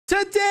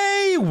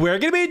Today, we're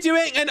going to be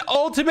doing an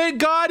ultimate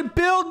god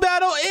build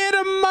battle in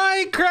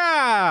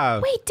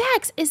Minecraft. Wait,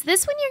 Dax, is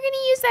this when you're going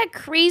to use that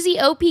crazy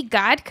OP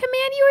god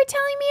command you were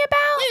telling me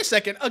about? Wait a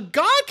second, a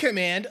god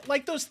command?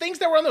 Like those things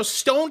that were on those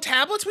stone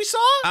tablets we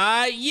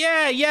saw?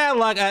 Yeah,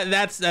 look,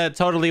 that's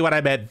totally what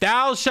I meant.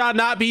 Thou shalt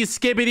not be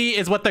skibbity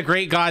is what the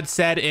great god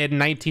said in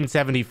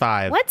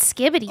 1975. What's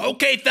skibbity?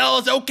 Okay,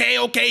 fellas,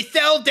 okay,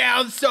 settle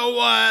down.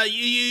 So,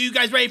 you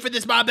guys ready for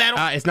this mob battle?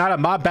 It's not a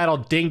mob battle,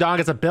 ding dong,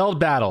 it's a build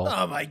battle.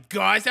 Oh my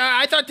gosh,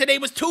 I thought today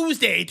was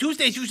Tuesday.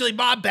 Tuesday's usually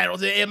mob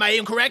battles. Am I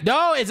incorrect?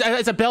 No, it's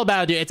a build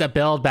battle, dude. It's a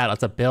build battle.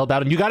 It's a build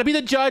battle. And you got to be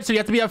the judge, so you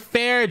have to be a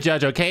fair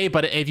judge, okay?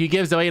 But if you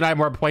give Zoe and I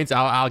more points,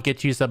 I'll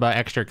get you some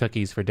extra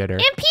cookies for dinner.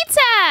 And pizza!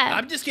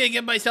 I'm just gonna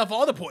give myself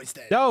all the points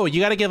then. No, you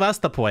got to give us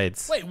the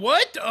points. Wait,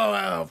 what?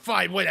 Oh,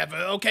 fine, whatever.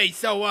 Okay,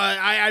 so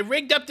I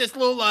rigged up this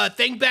little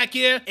thing back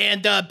here,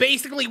 and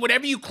basically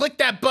whenever you click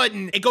that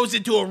button, it goes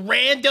into a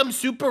random,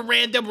 super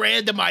random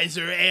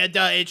randomizer, and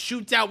it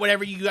shoots out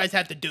whatever you guys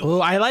have to do. Ooh,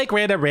 I like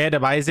random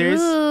randomizers.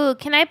 Ooh,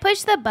 can I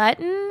push the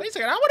button? Wait a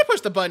second, I want to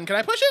push the button. Can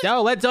I push it?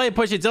 No, let Zoe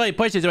push it. Zoe,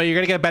 push it, Zoe. You're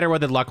going to get a better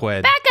one than Luck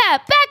would. Back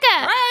up!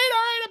 All right,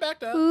 I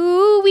backed up.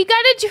 Ooh, we got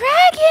a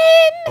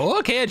dragon! Oh,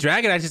 okay, a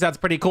dragon actually sounds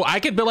pretty cool. I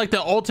could build like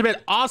the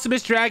ultimate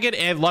awesomest dragon,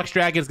 and Luck's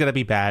dragon's going to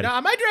be bad.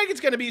 Nah, my dragon's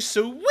gonna be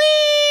sweet,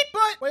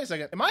 but wait a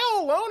second. Am I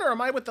all alone or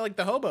am I with like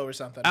the hobo or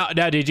something? Oh,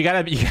 no, dude, you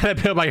gotta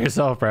build by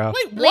yourself, bro.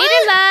 Wait, what?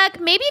 Later, Luck.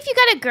 Maybe if you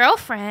got a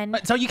girlfriend.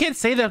 So you can't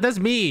say that. That's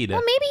mean.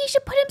 Well, maybe he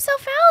should put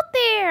himself out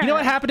there. You know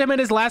what happened to him and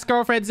his last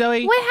girlfriend,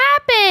 Zoe? What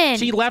happened?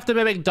 She left him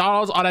at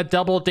McDonald's on a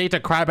double date to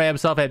cry by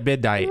himself at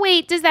midnight.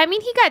 Wait, does that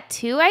mean he got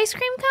 2 ice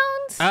cream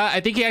cones? I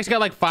think he actually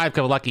got like 5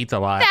 because Luck eats a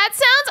lot. That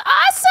sounds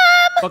awesome!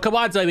 Well, come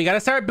on, Zoe. We gotta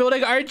start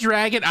building our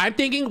dragon. I'm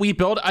thinking we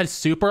build a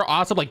super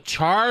awesome, like,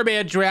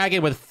 Charman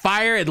dragon with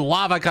fire and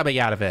lava coming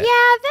out of it.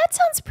 Yeah, that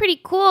sounds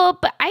pretty cool,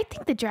 but I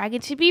think the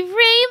dragon should be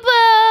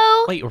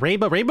rainbow. Wait,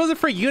 rainbow? Rainbows are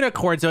for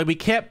unicorns, Zoe. We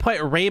can't put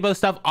rainbow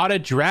stuff on a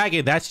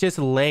dragon. That's just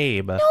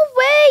lame. No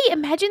way!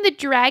 Imagine the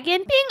dragon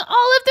being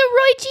all of the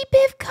Roy G.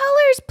 Biv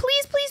colors.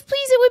 Please, please,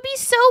 please. It would be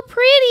so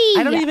pretty.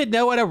 I don't even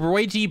know what a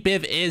Roy G.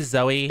 Biv is,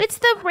 Zoe. It's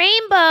the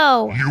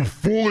rainbow. You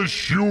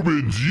foolish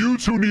humans, you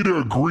two need to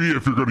agree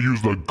if you're gonna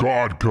use the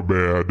god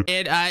command.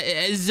 And,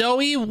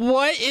 Zoe,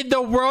 what in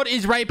the world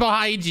is right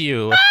behind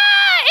you?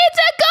 It's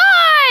a god!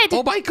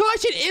 Oh my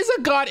gosh, it is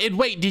a god. And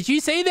wait, did you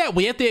say that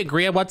we have to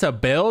agree on what to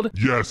build?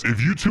 Yes,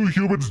 if you two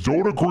humans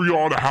don't agree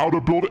on how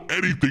to build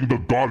anything,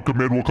 the god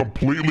command will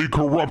completely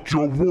corrupt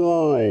your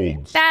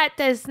world. That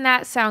does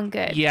not sound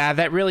good. Yeah,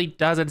 that really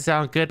doesn't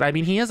sound good. I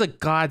mean, he is a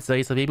god,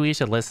 Zoe, so maybe we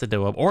should listen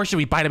to him. Or should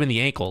we bite him in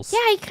the ankles? Yeah,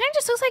 he kind of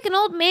just looks like an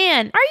old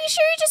man. Are you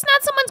sure you're just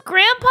not someone's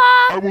grandpa?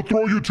 I will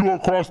throw you two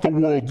across the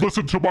world.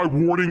 Listen to my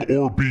warning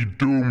or be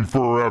doomed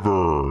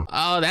forever.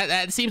 Oh,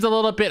 that seems a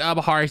little bit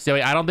harsh,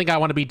 Zoe. I don't think I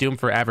want to be doomed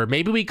forever.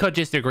 Maybe we could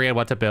just agree on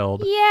what to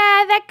build.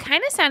 Yeah, that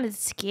kind of sounded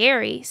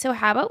scary. So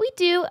how about we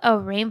do a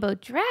rainbow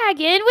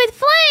dragon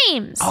with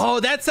flames? Oh,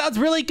 that sounds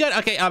really good.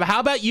 Okay, how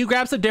about you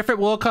grab some different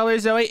wool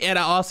colors, Zoe, and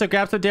I'll also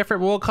grab some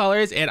different wool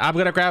colors, and I'm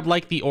gonna grab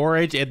like the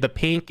orange and the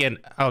pink, and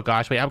oh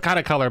gosh, wait, I'm kind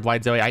of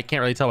colorblind, Zoe. I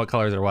can't really tell what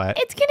colors are what.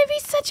 It's gonna be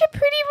such a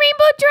pretty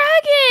rainbow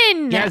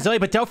dragon. Yeah, Zoe,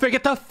 but don't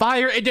forget the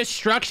fire and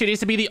destruction needs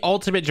to be the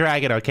ultimate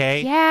dragon,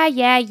 okay?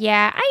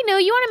 Yeah. I know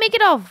you want to make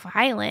it all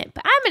violent,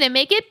 but I'm gonna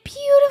make it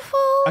beautiful.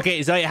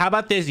 Okay, Zoe, how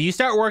about this? You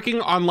start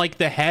working on like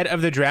the head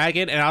of the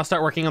dragon, and I'll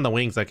start working on the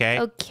wings, okay?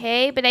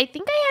 Okay, but I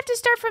think I have to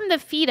start from the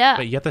feet up.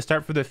 But you have to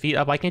start from the feet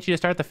up. Why can't you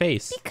just start the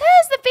face?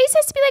 Because the face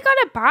has to be like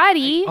on a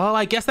body. Oh,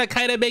 I guess that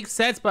kind of makes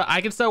sense, but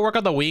I can still work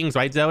on the wings,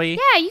 right, Zoe?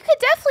 Yeah, you could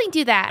definitely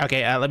do that.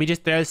 Okay, let me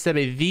just throw some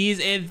of these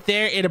in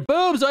there, and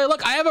boom, Zoe,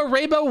 look, I have a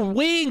rainbow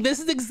wing. This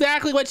is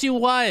exactly what you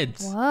want.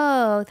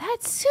 Whoa,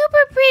 that's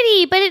super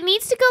pretty, but it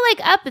needs to go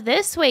like up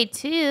this way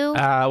too.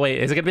 Wait,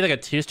 is it gonna be like a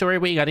 2-story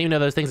wing? I didn't even know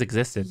those things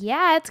existed.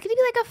 Yeah, it's gonna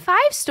be like a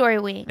 5-story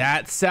wing.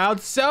 That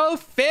sounds so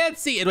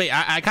fancy. And wait,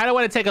 I kind of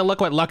want to take a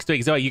look what Luck's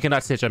doing. Zoe, you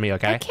cannot snitch on me,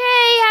 okay?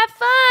 Okay, have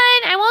fun.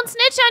 I won't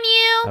snitch on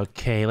you.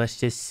 Okay, let's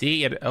just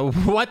see. And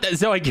what the?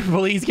 Zoe,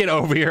 please get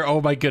over here.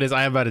 Oh my goodness,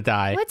 I am about to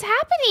die. What's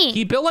happening?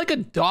 He built like a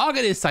dog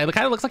on his side. It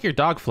kind of looks like your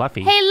dog,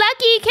 Fluffy. Hey,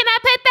 Lucky, can I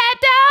pet that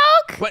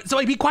dog? What?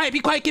 Zoe, be quiet,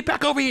 get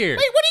back over here.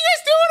 Wait, what are you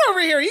guys doing over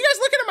here? Are you guys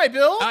looking at my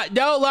build?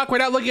 No, Luck, we're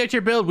not looking at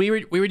your build. We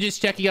were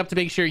just checking up to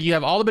make sure you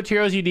have all the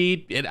materials you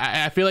need. And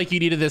I feel like you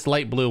needed this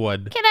light blue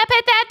one. Can I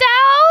pet that dog?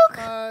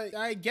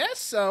 I guess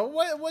so.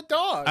 What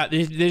dog?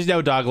 There's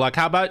no dog, Luck.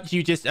 How about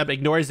you just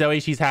ignore Zoe?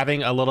 She's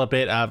having a little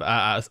bit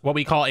of what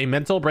we call a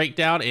mental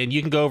breakdown, and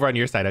you can go over on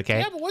your side, okay?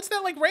 Yeah, but what's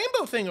that like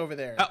rainbow thing over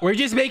there? We're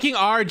just making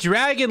our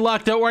dragon,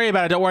 Luck. Don't worry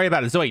about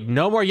it. Zoe,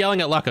 no more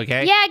yelling at Luck,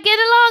 okay? Yeah, get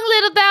along,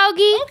 little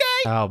doggy.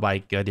 Okay. Oh my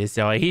goodness,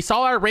 Zoe. He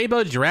saw our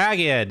rainbow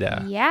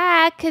dragon.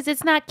 Yeah, because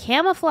it's not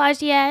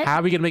camouflaged yet. How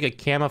are we gonna make a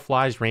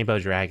camouflaged rainbow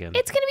dragon?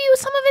 It's gonna be with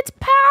some of its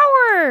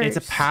power. powers?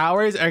 Its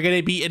powers are going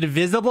to be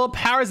invisible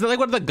powers. Is that like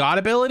one of the god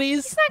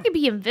abilities? He's not going to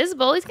be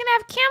invisible. He's going to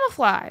have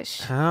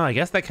camouflage. Oh, I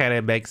guess that kind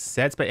of makes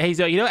sense. But hey,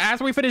 so,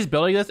 after we finish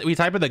building this, we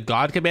type in the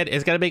god command.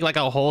 It's going to make like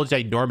a whole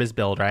ginormous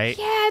build, right?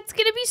 Yeah, it's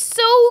going to be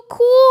so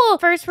cool.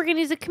 First, we're going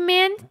to use a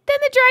command. Then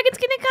the dragon's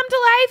going to come to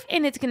life,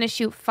 and it's going to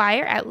shoot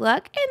fire at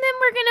luck. And then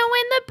we're going to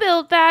win the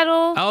build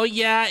battle. Oh,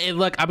 yeah. And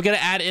look, I'm going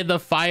to add in the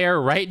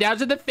fire right down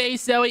to the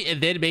face, Zoe.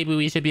 And then maybe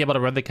we should be able to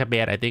run the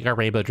command. I think our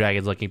rainbow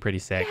dragon's looking pretty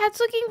sick. Yeah, it's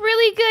looking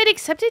really good,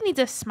 except it needs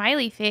a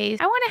smiley face.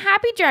 I want a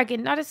happy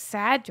dragon, not a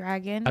sad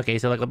dragon. Okay,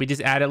 so let me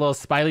just add a little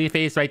smiley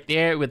face right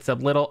there with some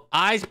little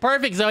eyes.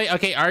 Perfect, Zoe.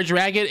 Okay, our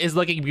dragon is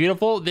looking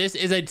beautiful. This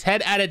is a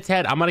 10 out of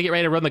 10. I'm going to get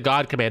ready to run the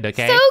god command,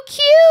 okay? So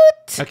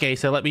cute. Okay,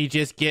 so let me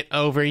just get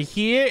over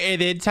here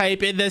and then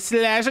type in the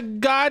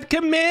 /god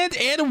command.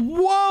 And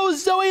whoa,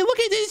 Zoe, look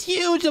at this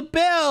huge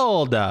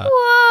build.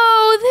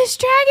 Whoa, this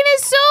dragon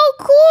is so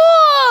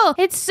cool.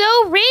 It's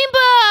so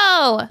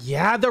rainbow.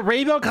 Yeah, the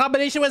rainbow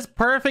combination was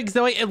perfect,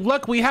 Zoe. And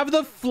look, we have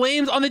the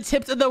flames on the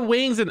tips of the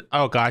wings. And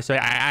oh gosh, Zoe,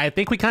 I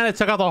think we kind of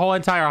took out the whole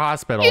entire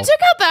hospital. You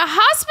took out the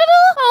hospital?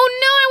 Oh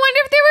no, I wonder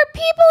if there were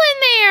people in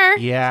there.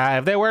 Yeah,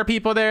 if there were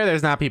people there,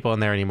 there's not people in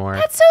there anymore.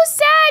 That's so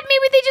sad.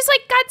 Maybe they just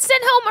like got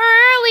sent home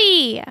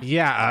early.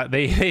 Yeah,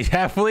 they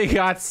definitely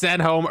got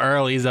sent home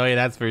early, Zoe,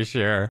 that's for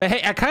sure. But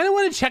hey, I kind of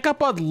want to check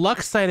up on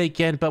Luck's side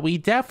again, but we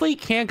definitely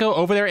can't go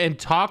over there and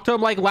talk to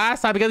him like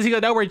last time because he's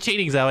gonna know we're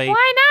cheating, Zoe.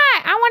 Why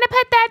not? I want to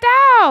pet that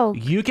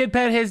dog. You can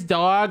pet his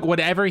dog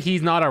whenever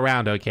he's not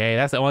around, okay?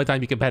 That's the only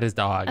time you can pet his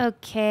dog.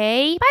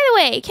 Okay. By the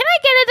way, can I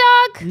get a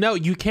dog? No,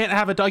 you can't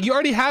have a dog. You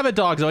already have a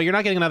dog, Zoe. You're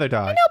not getting another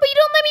dog. I know, but you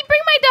don't let me bring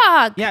my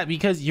dog. Yeah,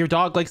 because your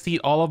dog likes to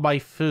eat all of my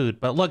food.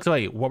 But look,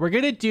 Zoe, what we're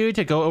gonna do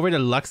to go over to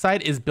Luck's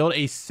side is build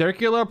a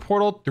circular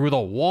portal through the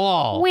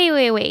wall.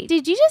 Wait.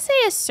 Did you just say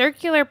a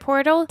circular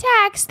portal?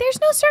 Dax, there's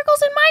no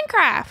circles in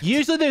Minecraft.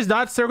 Usually there's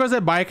not circles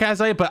in Minecraft,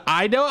 Zoe, but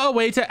I know a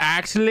way to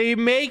actually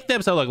make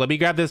them. So look, let me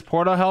grab this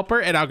portal helper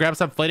and I'll grab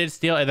some plated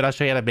steel and then I'll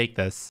show you how to make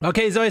this.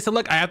 Okay, Zoe, so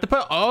look, I have to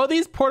put all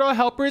these portal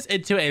helpers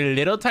into a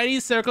little tiny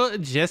circle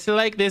just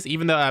like this,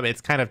 even though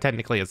it's kind of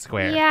technically a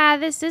square. Yeah,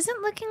 this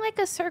isn't looking like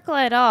a circle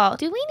at all.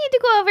 Do we need to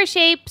go over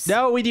shapes?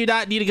 No, we do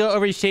not need to go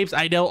over shapes.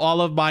 I know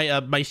all of my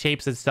my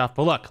shapes and stuff.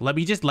 But look, let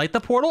me just light the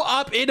portal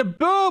up and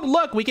boom!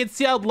 Look, we can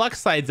see on Luck's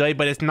side, Zoe,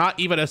 but it's not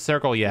even a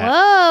circle yet.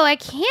 Whoa, I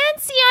can't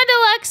see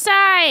on Luck's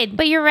side.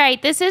 But you're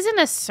right, this isn't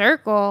a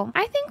circle.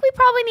 I think we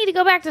probably need to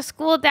go back to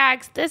school,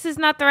 Dax. This is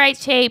not the right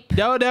shape.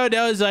 No,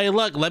 Zoe.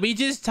 Look, let me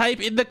just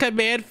type in the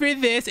command for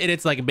this, and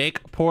it's like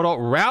make portal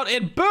route,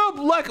 and boom!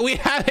 Look, we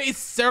have a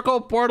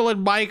circle portal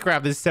in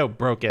Minecraft. This is so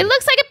broken. It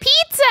looks like a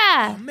pizza.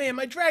 Oh man,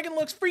 my dragon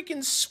looks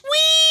freaking sweet!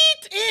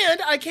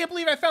 And I can't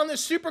believe I found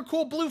this super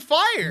cool blue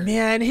fire.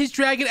 Man, his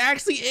dragon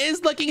actually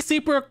is looking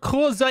super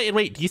cool, Zoe. And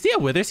wait, do you see a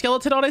wither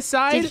skeleton on his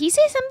side? Did he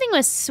say something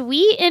was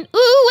sweet? And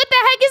ooh, what the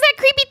heck is that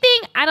creepy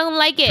thing? I don't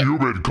like it.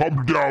 Human,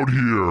 come down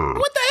here.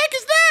 What the heck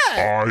is that?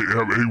 I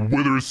am a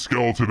wither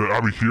skeleton and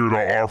I'm here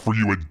to offer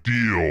you a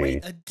deal.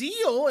 Wait, a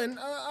deal? And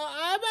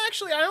I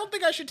don't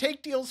think I should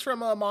take deals from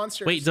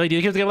monsters. Wait, Zoe, do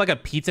you think it's like a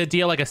pizza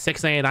deal, like a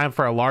 $6.99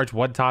 for a large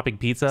one-topping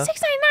pizza? $6.99?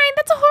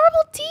 That's a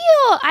horrible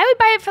deal. I would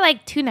buy it for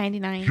like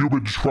 $2.99.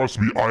 Human, trust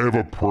me, I have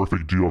a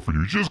perfect deal for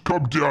you. Just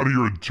come down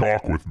here and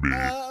talk with me.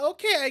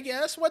 Okay, I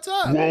guess. What's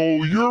up?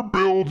 Well, your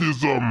build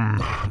is,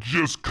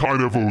 just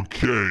kind of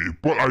okay,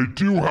 but I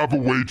do have a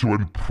way to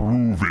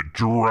improve it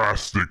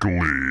drastically.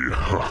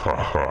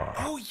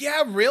 Oh,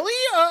 yeah, really?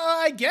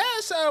 I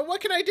guess.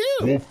 What can I do?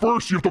 Well,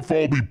 first you have to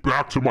follow me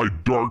back to my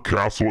dark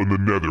castle in the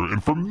nether,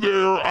 and from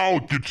there, I'll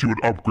get you an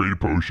upgrade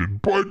potion,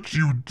 but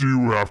you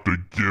do have to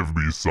give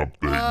me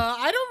something.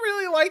 I don't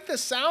really like the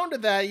sound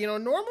of that. You know,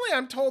 normally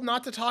I'm told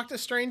not to talk to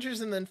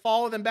strangers and then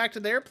follow them back to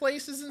their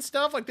places and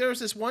stuff. Like there was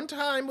this one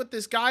time with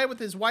this guy with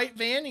his white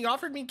van, he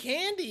offered me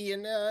candy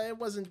and it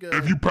wasn't good.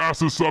 If you pass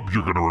this up,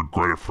 you're gonna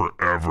regret it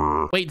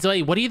forever. Wait,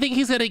 Zoe, what do you think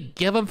he's gonna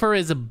give him for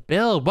his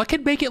build? What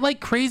could make it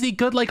like crazy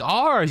good like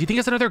ours? You think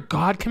it's another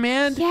god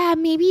command? Yeah,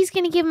 maybe he's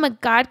gonna give him a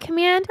god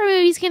command, or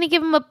maybe he's gonna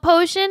give him a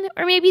potion,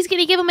 or maybe he's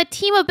gonna give him a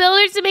team of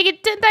builders to make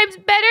it 10 times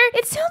better.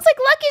 It sounds like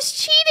Luck is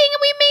cheating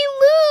and we may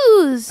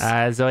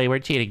lose. Zoe, we're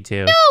cheating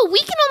too. No, we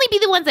can only be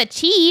the ones that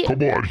cheat.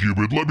 Come on,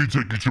 human, let me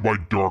take you to my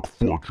dark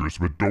fortress,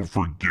 but don't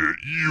forget,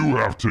 you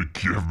have to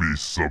give me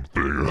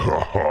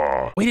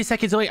something. Wait a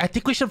second, Zoe, I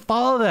think we should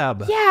follow them.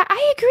 Yeah,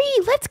 I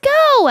agree. Let's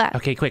go.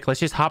 Okay, quick, let's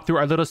just hop through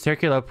our little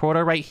circular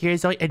portal right here,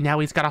 Zoe, and now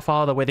he's gotta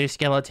follow the wither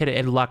skeleton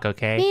and Luck,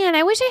 okay? Man,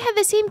 I wish I had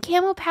the same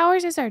camo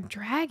powers as our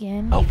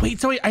dragon. Oh, wait,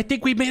 Zoe, I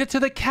think we made it to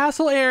the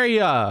castle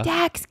area.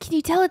 Dax, can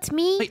you tell it's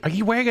me? Wait, are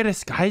you wearing a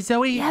disguise,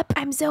 Zoe? Yep,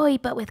 I'm Zoe,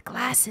 but with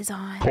glasses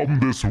on. Come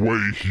this way,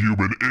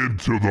 human,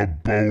 into the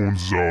bone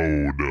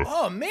zone.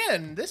 Oh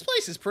man, this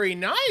place is pretty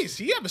nice.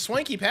 You have a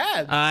swanky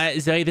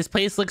pad. Zoe, this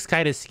place looks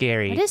kind of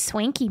scary. What does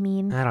swanky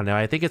mean? I don't know.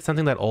 I think it's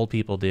something that old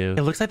people do.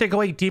 It looks like they're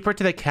going deeper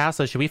to the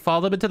castle. Should we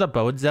follow them into the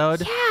bone zone?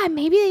 Yeah,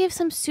 maybe they have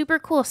some super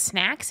cool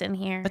snacks in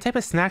here. What type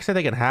of snacks are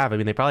they gonna have? I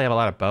mean, they probably have a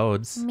lot of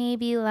bones.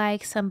 Maybe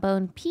like some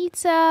bone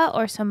pizza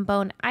or some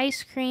bone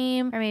ice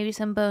cream or maybe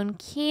some bone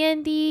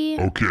candy.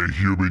 Okay,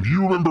 human,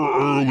 you remember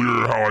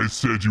earlier how I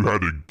said you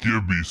had to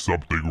give me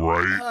something,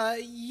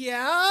 right?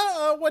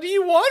 Yeah? What do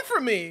you want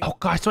from me? Oh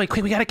gosh, Zoe,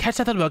 quick, we gotta catch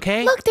them,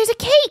 okay? Look, there's a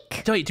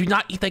cake. Zoe, do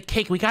not eat the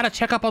cake. We gotta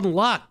check up on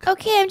Luck.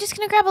 Okay, I'm just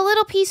gonna grab a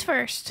little piece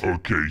first.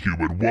 Okay,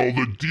 human, well,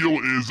 the deal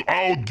is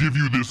I'll give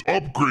you this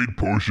upgrade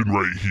potion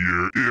right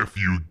here if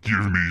you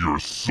give me your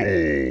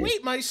soul.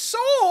 Wait, my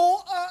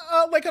soul?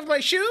 Like of my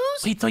shoes?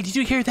 Wait, Zoe, did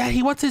you hear that?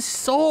 He wants his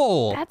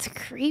soul. That's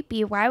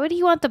creepy. Why would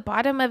he want the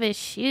bottom of his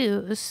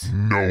shoes?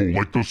 No,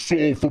 like the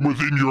soul from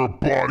within your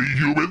body,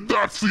 human.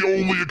 That's the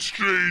only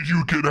exchange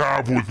you can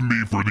have with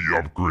me for the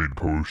upgrade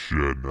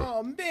potion.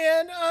 Oh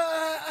man,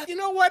 you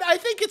know what? I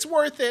think it's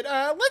worth it.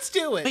 Let's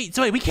do it. Wait,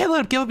 Zoe, we can't let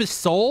him give him his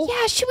soul?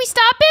 Yeah, should we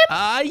stop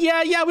him?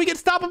 Yeah, we can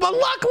stop him, but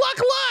Luck!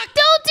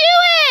 Don't do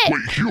it!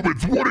 Wait,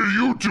 humans, what are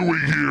you doing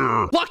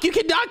here? Luck, you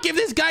cannot give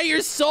this guy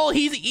your soul.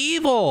 He's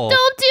evil.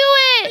 Don't do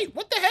it! Hey,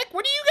 what the heck?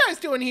 What are you guys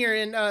doing here?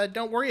 And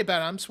don't worry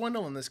about it. I'm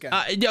swindling this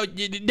guy.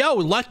 No,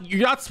 Luck,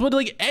 you're not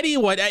swindling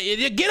anyone.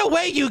 Get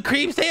away, you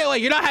creep. Stay away.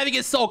 You're not having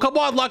his soul. Come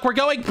on, Luck. We're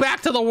going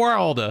back to the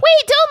world. Wait,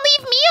 don't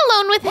leave me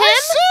alone with him!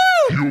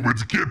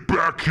 Humans, get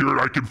back here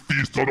and I can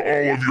feast on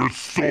all of your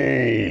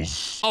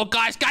souls. Oh,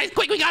 guys,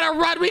 quick. We gotta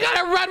run. We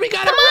gotta run.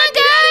 Come on, guys!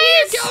 Get out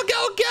of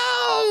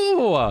here.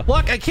 Go.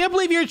 Luck, I can't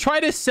believe you're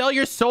trying to sell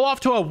your soul off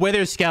to a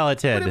wither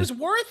skeleton. But it was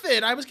worth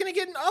it. I was gonna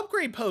get an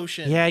upgrade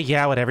potion.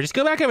 Yeah, whatever. Just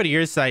go back over to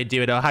your side,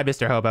 dude. Oh, hi,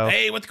 Mr. Hobo.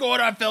 Hey, what's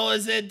going on,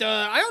 fellas? And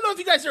I don't know if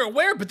you guys are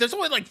aware, but there's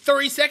only like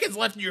 30 seconds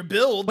left in your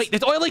build. Wait,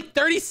 there's only like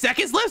 30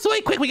 seconds left? So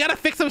wait, quick, we gotta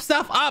fix some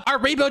stuff up. Our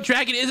rainbow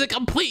dragon isn't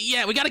complete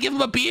yet. We gotta give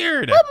him a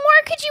beard. What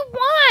more could you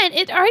want?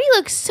 It already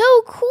looks so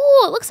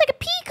cool. It looks like a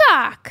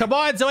peacock. Come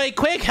on, Zoe,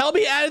 quick, help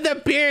me add the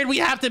beard. We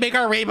have to make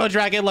our rainbow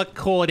dragon look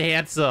cool and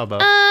handsome. This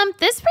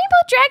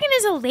rainbow dragon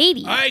is a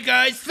lady. All right,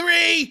 guys,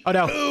 3, Oh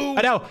no! 2, Oh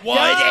no! 1,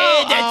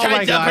 and that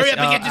time's up. Hurry up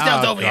and get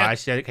yourselves over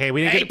here. Okay,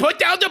 we didn't Hey, get... put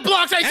down the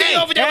blocks. I say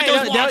over there with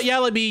those blocks. Don't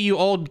yell at me, you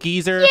old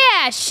geezer.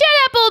 Yeah, shut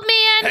up, old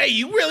man. Hey,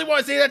 you really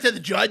want to say that to the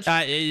judge?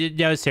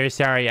 No, sir,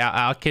 sorry.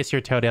 I'll kiss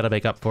your toenail to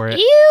make up for it.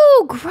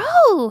 Ew,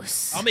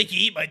 gross. I'll make you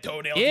eat my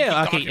toenails. Ew, You keep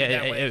talking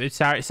that way.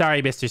 okay.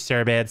 Sorry, Mr.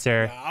 Sirman,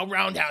 sir. I'll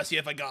roundhouse you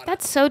if I got it.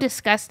 That's so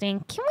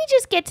disgusting. Can we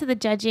just get to the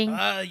judging?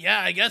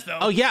 Yeah, I guess so.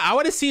 Oh yeah, I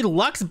want to see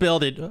Luck's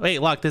build. Wait,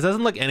 Luck, this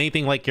doesn't look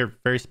anything like your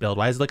first build.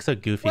 Why does it look so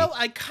goofy? Well,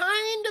 I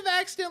kind of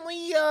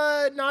accidentally,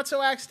 not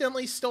so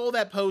accidentally stole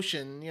that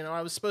potion. You know,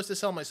 I was supposed to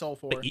sell my soul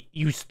for it.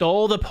 You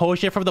stole the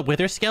potion from the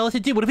wither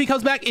skeleton, dude. What if he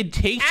comes back and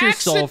takes your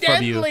soul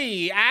from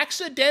you?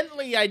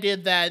 Accidentally, I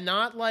did that.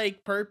 Not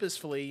like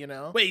purposefully, you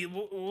know. Wait,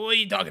 what are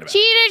you talking about?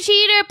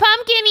 Cheater,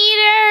 pumpkin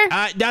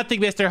eater.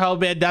 Nothing, Mr.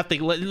 Homeman,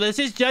 nothing. Let's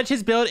just judge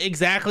his build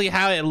exactly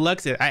how it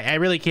looks. I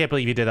really can't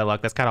believe you did that,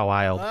 Luck. That's kind of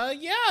wild.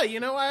 Yeah, you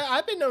know,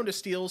 I've been known to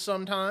steal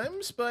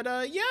sometimes, but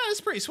yeah,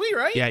 it's pretty sweet,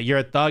 right? Yeah, you're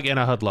a thug and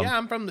a hoodlum. Yeah,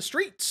 I'm from the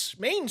streets,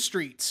 main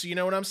streets, you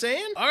know what I'm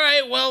saying? All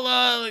right,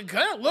 well,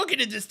 kind of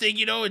looking at this thing,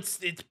 you know, it's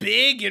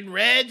big and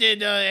red,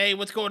 and hey,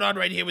 what's going on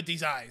right here with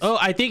these eyes? Oh,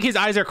 I think his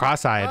eyes are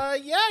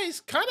cross-eyed. Yeah,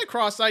 he's kind of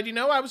cross-eyed, you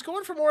know. I was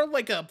going for more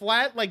like a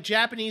flat, like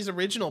Japanese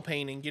original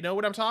painting. You know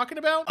what I'm talking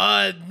about?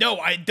 No,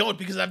 I don't,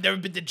 because I've never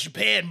been to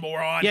Japan,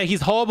 moron. Yeah,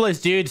 he's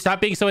homeless, dude.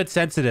 Stop being so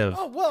insensitive.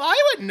 Oh, well, I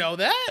wouldn't know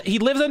that. He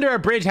lives under a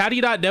bridge. How do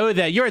you not know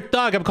that? You're a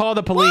thug. I'm calling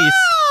the police.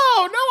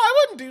 Oh, no, I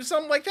wouldn't do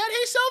something like that.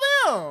 Hey, sell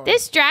down.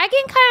 This dragon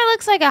kind of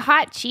looks like a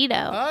hot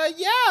Cheeto.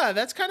 Yeah,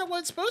 that's kind of what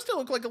it's supposed to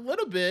look like a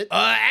little bit.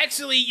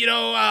 Actually, you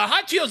know,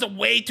 hot Cheetos are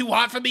way too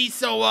hot for me,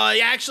 so,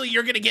 actually,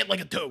 you're gonna get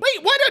like a 2.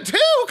 Wait, what, a 2?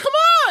 Come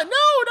on! No,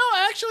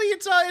 actually,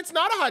 it's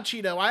not a hot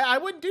Cheeto. I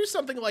wouldn't do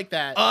something like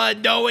that.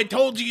 No, I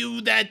told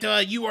you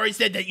that, you already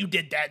said that you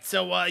did that,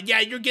 so, yeah,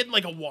 you're getting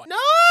like a 1. No!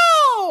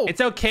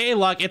 It's okay,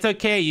 Luck. It's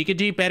okay. You can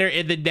do better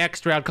in the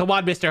next round. Come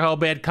on, Mr.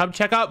 Homeman. Come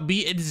check out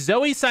me and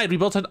Zoe's side. We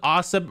built an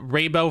awesome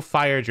rainbow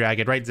fire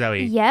dragon, right,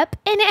 Zoe? Yep,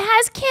 and it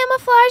has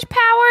camouflage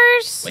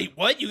powers. Wait,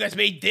 what? You guys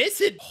made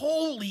this?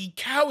 Holy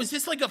cow, is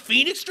this like a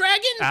phoenix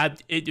dragon?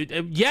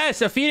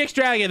 Yes, a phoenix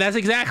dragon. That's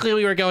exactly what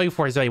we were going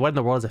for, Zoe. What in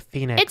the world is a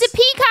phoenix? It's a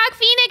peacock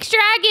phoenix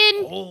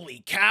dragon.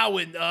 Holy cow,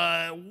 and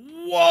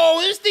whoa,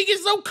 this thing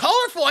is so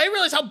colorful. I didn't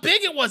realize how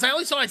big it was. I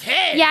only saw its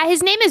head. Yeah,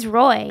 his name is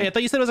Roy. Hey, I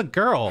thought you said it was a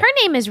girl. Her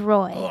name is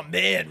Roy. Oh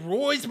man,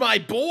 Roy's my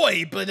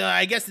boy, but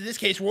I guess in this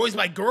case, Roy's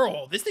my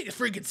girl. This thing is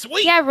freaking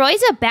sweet. Yeah,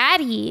 Roy's a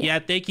baddie. Yeah,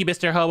 thank you,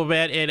 Mr.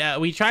 Homeman.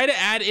 And we tried to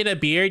add in a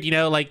beard, you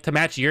know, like to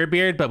match your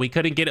beard, but we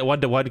couldn't get it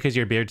 1-to-1 because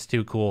your beard's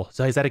too cool.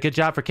 So is that a good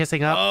job for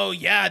kissing up? Oh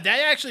yeah, that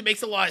actually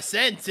makes a lot of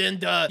sense.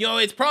 And you know,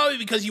 it's probably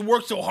because you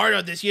worked so hard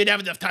on this, you didn't have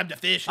enough time to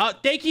fish.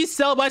 Thank you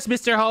so much. much,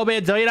 Mr.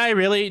 Hoban. Zoe and I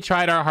really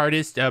tried our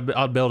hardest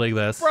on building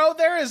this. Bro,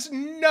 there is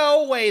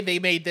no way they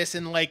made this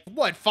in like,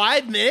 what,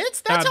 5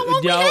 minutes? That's how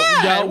long we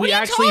had. No, What we are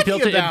you actually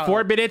built talking it in about?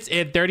 4 minutes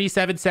and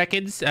 37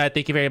 seconds.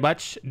 Thank you very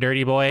much,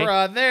 dirty boy.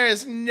 Bro, there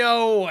is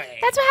no way.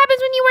 That's what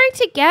happens when you work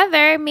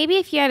together. Maybe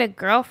if you had a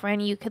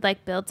girlfriend, you could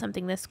like build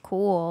something this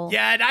cool.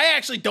 Yeah, and I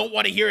actually don't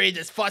want to hear any of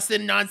this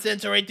fussing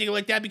nonsense or anything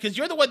like that because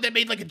you're the one that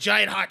made like a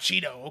giant hot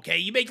Cheeto, okay?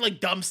 You make like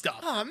dumb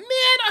stuff. Oh,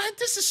 man,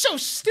 this is so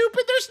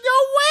stupid. There's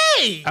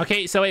no way.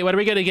 Okay, so wait, what are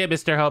we gonna get,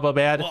 Mr. Hobo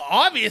Man? Well,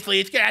 obviously,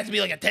 it's going to have to be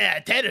like a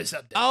 10 or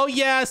something. Oh,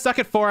 yeah, suck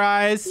it, Four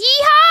Eyes.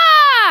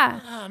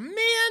 Yeehaw! Oh,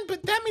 man,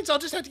 but that means I'll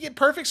just have to get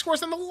perfect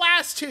scores on the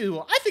last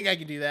 2. I think I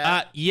can do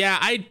that. Yeah,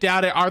 I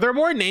doubt it. Are there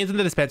more names in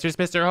the dispensers,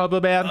 Mr.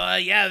 Hobo Man?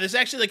 Yeah, there's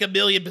actually like a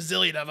million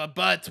bazillion of them,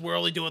 but we're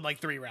only doing like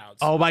 3 rounds.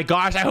 Oh my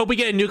gosh, I hope we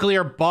get a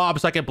nuclear bomb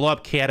so I can blow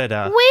up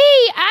Canada.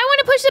 Wait, I want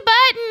to push the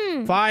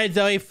button. Fine,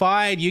 Zoe,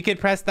 fine. You can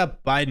press the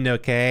button,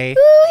 okay?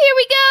 Ooh, here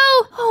we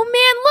go. Oh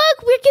man,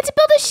 look, we get to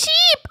build a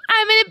sheep.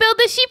 I'm gonna build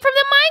the sheep from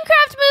the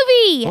Minecraft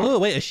movie. Oh,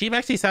 wait, a sheep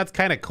actually sounds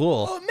kind of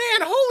cool. Oh,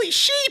 man, holy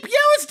sheep. Yeah,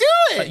 let's do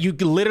it. You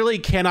literally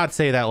cannot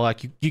say that, Luck.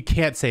 You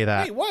can't say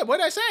that. Wait, what?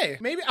 What'd I say?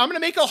 Maybe I'm going to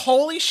make a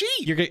holy sheep.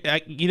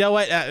 You know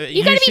what?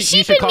 You gotta be you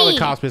should call sheeping the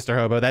cops, Mr.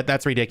 Hobo.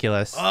 That's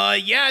ridiculous.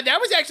 Yeah, that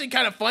was actually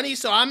kind of funny,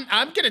 so I'm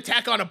going to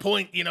tack on a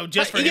point,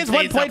 just for He gets him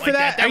 1 saying point stuff for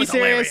like that? Are you was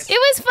serious? hilarious. It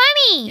was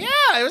funny.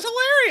 Yeah, it was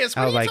hilarious.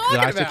 What Oh are my you talking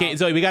gosh. about? Okay,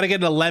 Zoe, we got to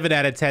get an 11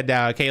 out of 10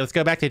 now. Okay, let's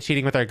go back to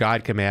cheating with our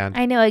God command.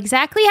 I know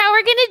exactly how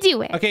we're gonna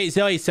do it. Okay,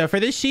 Zoe, so for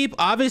this sheep,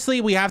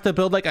 obviously we have to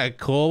build like a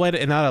cool one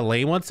and not a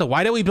lame one. So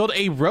why don't we build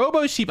a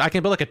robo sheep? I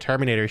can build like a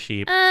Terminator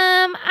sheep.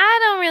 I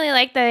don't really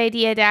like that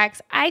idea,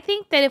 Dax. I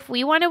think that if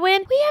we want to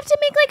win, we have to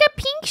make like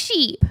a pink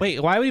sheep.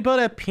 Wait, why would we build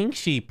a pink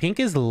sheep? Pink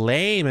is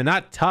lame and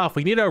not tough.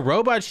 We need a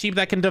robot sheep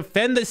that can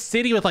defend the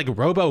city with like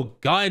robo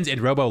guns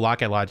and robo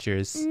rocket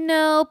launchers.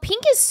 No,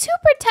 pink is super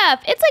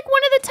tough. It's like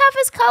one of the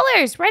toughest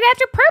colors, right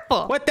after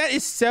purple. What? That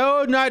is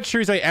so not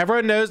true. So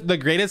everyone knows the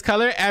greatest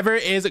color ever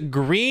is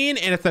green,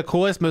 and it's the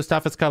coolest, most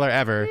toughest color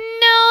ever.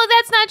 No,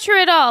 that's not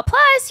true at all.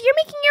 Plus, you're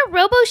making your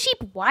robo sheep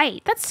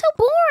white. That's so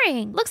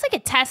boring. Looks like a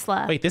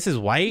Tesla. Wait, this is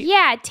white?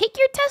 Yeah, take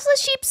your Tesla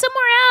sheep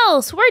somewhere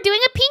else. We're doing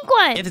a pink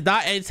one. It's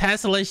not a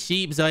Tesla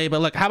sheep, Zoe,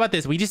 but look, how about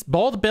this? We just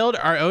both build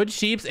our own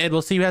sheeps, and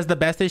we'll see who has the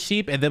bestest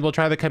sheep, and then we'll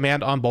try the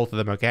command on both of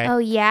them, okay? Oh,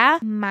 yeah?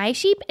 My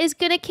sheep is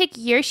gonna kick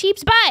your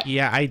sheep's butt.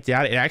 Yeah, I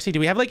doubt it. Actually, do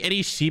we have like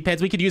any sheep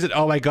heads we could use? It.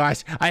 Oh my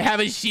gosh, I have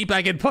a sheep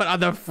I can put on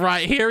the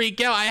front. Here we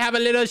go. I have a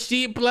little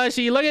sheep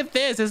plushie. Look at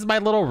this. This is my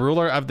little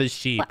ruler of the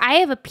sheep. Well, I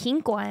have a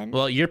pink one.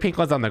 Well, your pink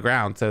one's on the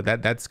ground, so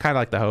that's kind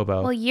of like the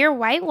hobo. Well, your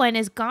white one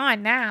is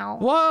gone now.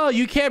 Whoa,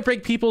 you can't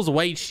break people's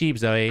white sheep,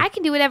 Zoe. I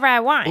can do whatever I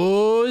want.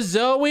 Oh,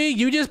 Zoe,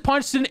 you just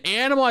punched an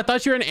animal. I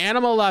thought you were an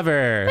animal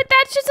lover. But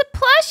that's just a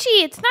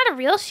plushie. It's not a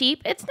real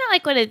sheep. It's not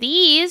like one of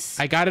these.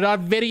 I got it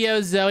on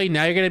video, Zoe.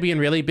 Now you're going to be in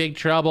really big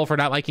trouble for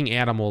not liking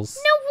animals.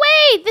 No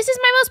way. This is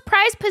my most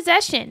prized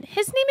possession.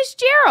 His name is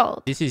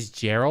Gerald. This is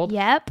Gerald?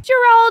 Yep,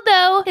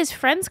 Geraldo. His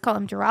friends call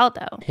him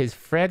Geraldo. His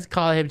friends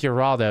call him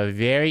Geraldo.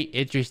 Very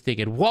interesting.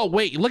 And whoa,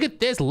 wait, look at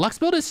this. Luck's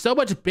build is so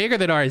much bigger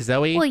than ours,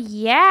 Zoe. Well,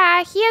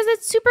 yeah, he has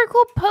that super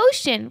cool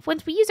potion.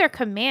 Once we use our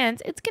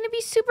commands, it's going to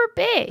be super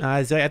big.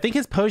 Zoe, I think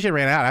his potion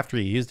ran out after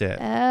he used it.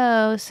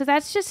 Oh, so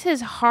that's just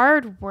his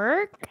hard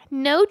work?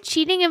 No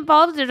cheating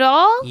involved at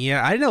all?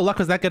 Yeah, I didn't know Luck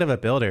was that good of a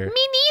builder.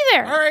 Me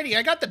neither. Alrighty,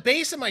 I got the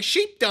base of my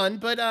sheep done,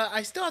 but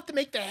I still have to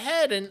make the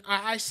head, and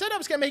I said I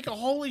was going to make a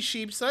holy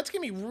sheep, so that's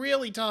going to be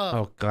really tough.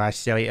 Oh gosh,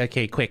 Zoe.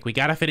 Okay, quick. We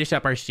gotta finish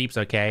up our sheeps,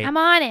 okay? I'm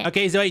on it.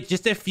 Okay, Zoe,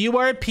 just a few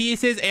more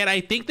pieces, and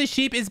I think the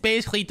sheep is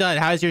basically done.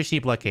 How's your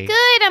sheep looking?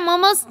 Good, I'm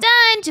almost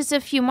done. Just a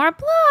few more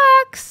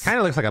blocks. Kind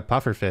of looks like a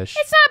puffer fish.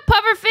 It's not a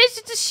puffer fish,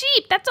 it's a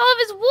sheep. That's all of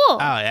his wool.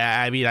 Oh,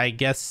 yeah, I mean, I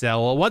guess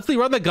so. Well, once we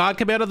run the God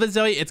command on the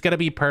Zoe, it's gonna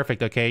be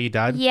perfect, okay? You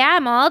done? Yeah,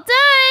 I'm all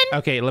done.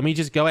 Okay, let me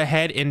just go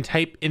ahead and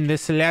type in the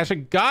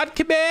 /God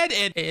command.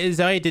 And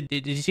Zoe,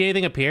 did you see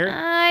anything appear?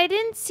 I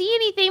didn't see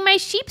anything. My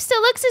sheep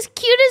still looks as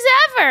cute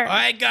as ever.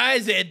 Alright,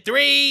 guys, in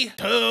 3,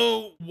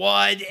 2,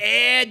 1,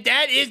 and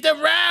that is the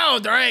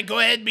round. Alright, go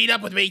ahead and meet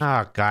up with me.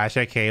 Oh gosh,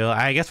 okay. Well,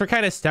 I guess we're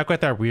kind of stuck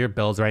with our weird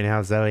builds right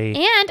now, Zoe.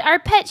 And our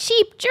pet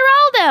sheep,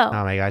 Geraldo.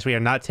 Oh my gosh, we are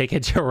not taking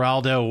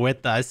Geraldo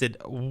with us. And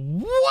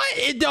what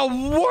in the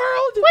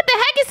world? What the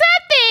heck is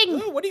that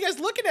thing? Ooh, what are you guys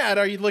looking at?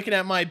 Are you looking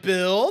at my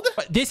build?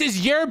 This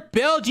is your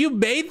build? You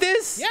made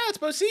this? Yeah, it's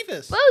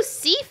Bocephus.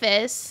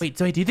 Bocephus. Wait,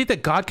 Zoe, do you think the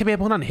God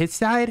command went on his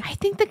side? I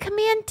think the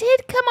command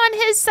did come on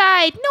his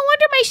side. No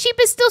wonder my sheep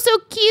is still so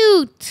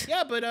cute.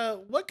 Yeah,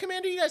 but what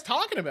command are you guys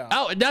talking about?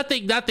 Oh,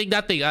 nothing.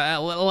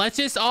 Let's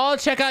just all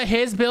check out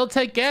his build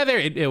together.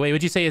 Wait,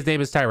 would you say his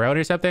name is Tyrone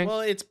or something?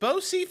 Well, it's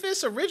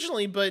Bocephus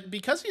originally, but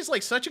because he's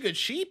like such a good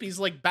sheep, he's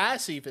like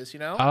Bacephus, you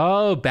know?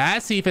 Oh,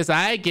 Bacephus.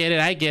 I get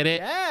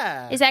it.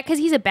 Yeah. Is that because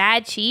he's a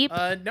bad sheep?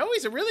 No,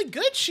 he's a really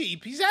good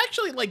sheep. He's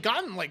actually like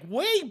gotten like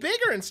way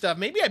bigger and stuff.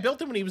 Maybe I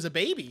built him when he was a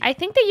baby. I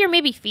think that you're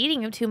maybe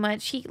feeding him too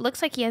much. He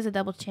looks like he has a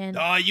double chin.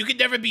 You can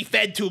never be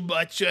fed too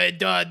much. And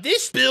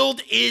this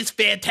build is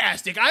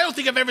fantastic. I don't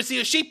think I've ever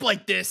seen a sheep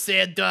like this.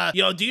 And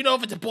do you know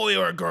if it's a boy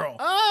or a girl?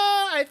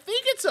 I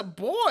think it's a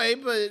boy,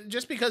 but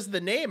just because of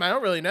the name, I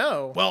don't really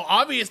know. Well,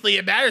 obviously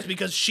it matters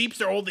because sheeps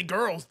are only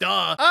girls,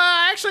 duh.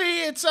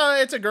 Actually, it's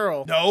a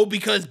girl. No,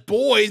 because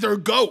boys are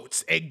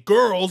goats and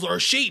girls are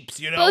sheeps,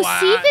 you know?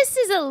 Bocephus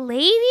is a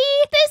lady?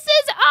 This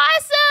is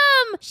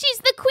awesome! She's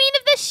the queen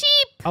of the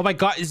sheep! Oh my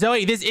god,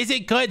 Zoe, this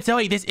isn't good.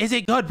 Zoe, this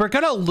isn't good. We're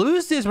gonna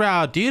lose this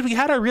round, dude. We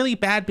had a really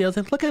bad build,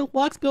 and look at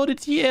Luck's build.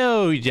 It's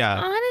huge.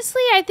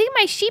 Honestly, I think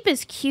my sheep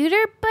is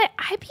cuter, but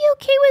I'd be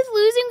okay with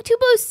losing to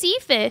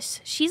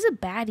Bocephus. She's a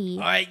baddie.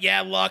 All right,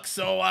 yeah, Luck.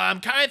 So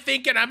I'm kind of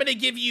thinking I'm gonna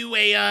give you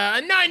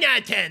a 9 out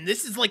of 10.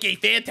 This is like a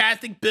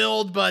fantastic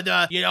build, but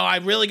I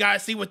really gotta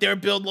see what their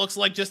build looks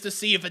like just to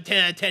see if a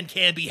 10 out of 10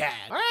 can be had.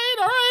 All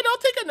right, I'll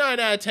take a 9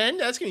 out of 10.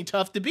 That's gonna be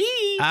tough to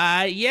beat.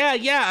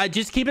 Yeah.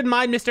 Just keep in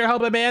mind, Mr.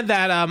 Hobo Man,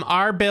 that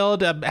our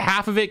build,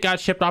 half of it got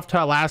shipped off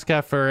to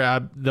Alaska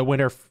for the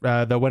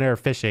winter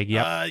fishing.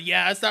 Yep.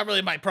 Yeah, that's not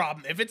really my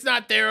problem. If it's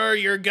not there,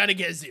 you're gonna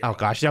get 0. Oh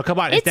gosh, no, come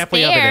on, it's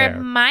definitely there. over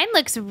there. Mine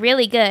looks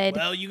really good.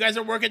 Well, you guys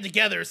are working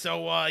together,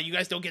 so you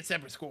guys don't get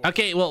separate scores.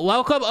 Okay, well,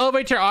 welcome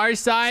over to our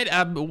side.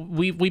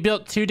 We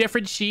built 2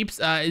 different sheeps,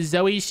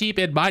 Zoe's sheep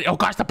and mine. Oh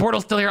gosh, the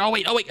portal's still here. Oh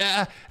wait,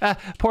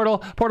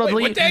 portal. Wait,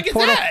 delete. what the heck is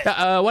portal.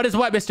 that? What is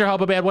what, Mr.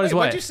 Hobo Man? What is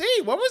what? What'd you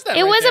see? What was that?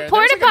 It was a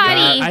porta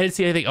potty. I didn't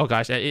see anything. Oh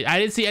gosh, I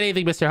didn't see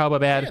anything, Mr. Hobo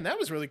Man. Man, that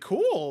was really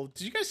cool.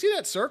 Did you guys see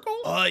that circle?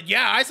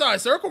 Yeah, I saw a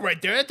circle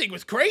right there. That thing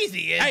was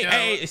crazy. And,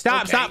 Hey,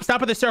 stop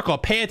with the circle.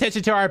 Pay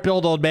attention to our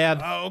build, old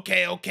man.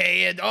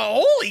 Okay. And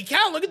holy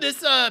cow, look at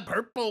this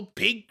purple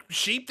pink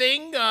sheep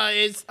thing.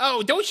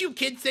 Don't you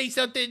kids say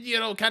something,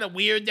 kind of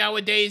weird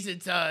nowadays?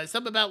 It's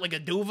something about like a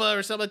duva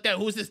or something like that.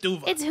 Who's this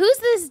duva? It's who's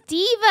this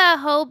diva,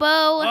 Hobo?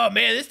 Oh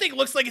man, this thing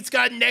looks like it's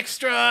got an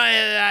extra.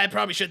 I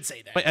probably shouldn't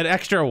say that. Wait, an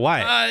extra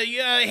what?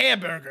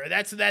 Hamburger.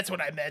 That's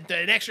what I meant.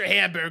 An extra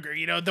hamburger.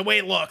 The way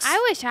it looks. I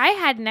wish I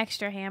had an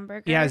extra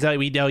hamburger. Yeah, Zoe,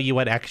 we know you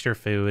want extra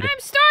food. I'm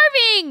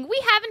starving.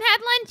 We haven't had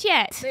lunch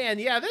yet. Man,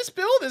 yeah, this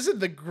build isn't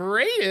the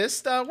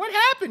greatest. What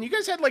happened? You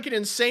guys had like an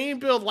insane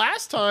build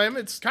last time.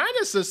 It's kind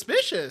of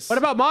suspicious. What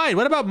about mine?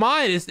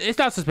 It's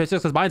not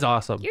suspicious because mine's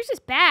awesome. Yours is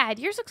bad.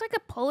 Yours looks like a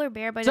polar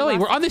bear, but Zoe,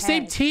 we're on the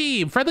same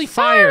team. Friendly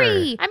fire.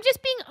 Sorry, I'm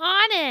just being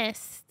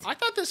honest. I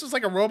thought this was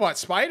like a robot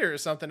spider or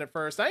something at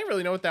first. I didn't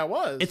really know what that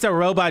was. It's a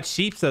robot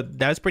sheep, so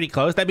that's pretty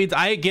close. That means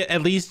I get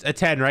at least a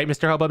 10, right,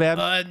 Mr. Hobo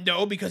Man?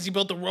 No, because you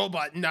built a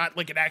robot, not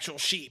like an actual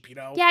sheep,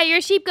 Yeah,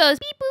 your sheep goes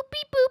beep,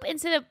 boop,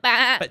 instead of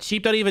bah. But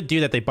sheep don't even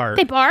do that. They bark.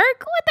 They bark?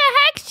 What the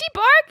heck? Sheep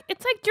bark?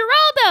 It's like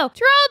Geraldo.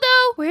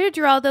 Where did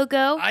Geraldo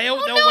go? I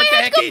don't know what the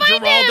heck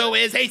Geraldo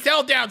is. Hey,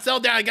 settle down.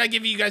 I gotta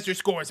give you guys your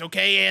scores,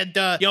 okay? And,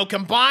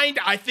 combined,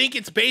 I think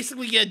it's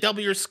basically gonna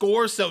double your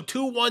score, so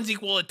 2 1s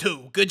equal a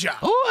 2. Good job.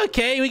 Oh,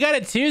 okay. We got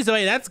a 2,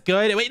 Zoe. That's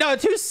good. Wait, no,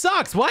 2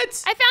 sucks.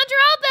 What? I found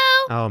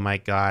Geraldo. Oh, my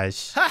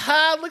gosh.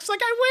 Haha, looks like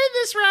I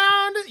win this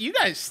round. You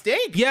guys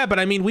stink. Yeah, but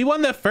I mean, we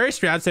won the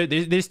first round, so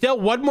there's still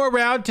one more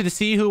round to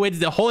see who wins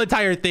the whole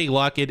entire thing,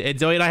 Luck. And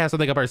Zoe and I have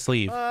something up our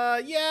sleeve.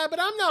 Yeah, but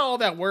I'm not all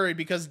that worried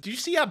because do you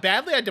see how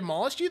badly I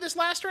demolished you this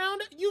last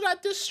round? You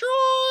got destroyed.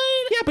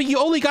 Yeah, but you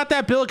only got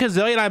that build because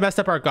Zoe and I messed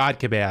up our God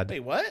command. Wait,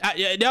 what?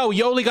 No,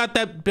 you only got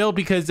that build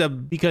because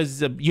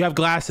you have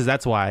glasses.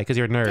 That's why, because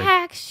you're a nerd.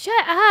 Dax, shut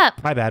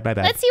up. My bad.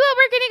 Let's see what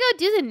we're gonna go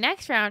do the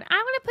next round. I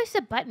want to push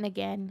the button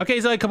again. Okay,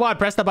 Zoe, come on,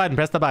 press the button.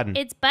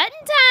 It's button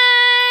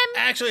time.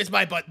 Actually, it's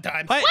my button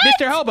time. What?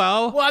 Mr.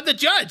 Hobo? Well, I'm the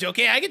judge,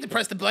 okay? I get to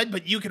press the button,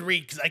 but you can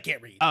read because I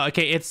can't read. Oh,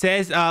 okay. It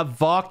says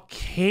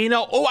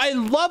volcano. Oh, I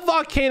love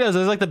volcanoes.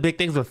 Those are like the big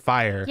things with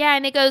fire. Yeah,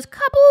 and it goes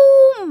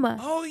kaboom.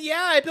 Oh,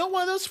 yeah. I built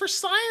one of those for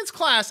science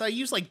class. I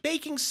used like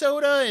baking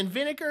soda and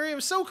vinegar. It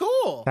was so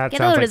cool. That Get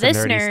sounds a like load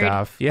some of nerdy this nerd.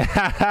 stuff.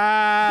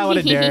 Yeah, what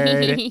a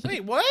nerd.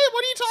 Wait, what?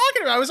 What are you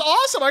talking about? I was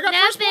awesome. I got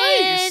first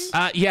place.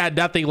 Yeah,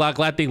 nothing luck.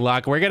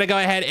 We're going to go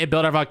ahead and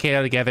build our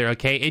volcano together,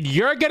 okay? And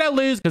you're going to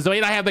lose because Zoe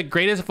and I have the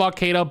greatest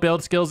volcano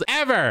build skills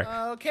ever.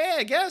 Okay,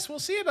 I guess. We'll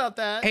see about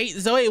that. Hey,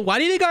 Zoe, why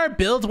do you think our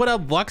builds went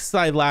up Luck's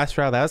side last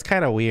round? That was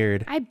kind of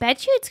weird. I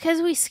bet you it's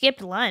because we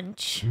skipped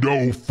lunch.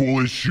 No,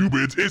 foolish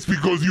humans. It's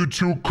because you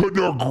two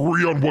couldn't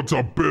agree on what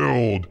to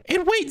build.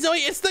 And wait, Zoe,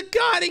 it's the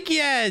god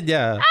again.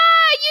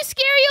 You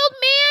scary old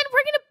man.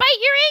 We're going to bite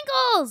your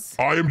ankles.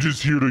 I am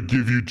just here to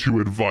give you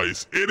two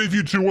advice. And if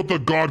you two want the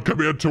God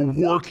command to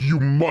work, you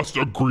must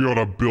agree on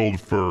a build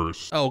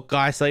first. Oh,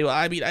 gosh. Like,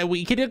 I mean,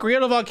 we can agree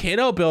on a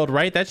volcano build,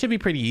 right? That should be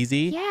pretty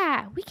easy.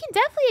 Yeah, we can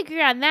definitely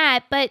agree on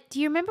that. But do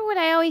you remember what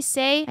I always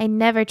say? I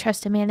never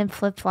trust a man in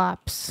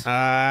flip-flops.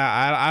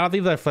 I don't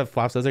think they're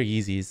flip-flops. Those are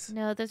Yeezys.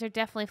 No, those are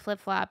definitely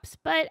flip-flops.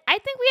 But I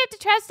think we have to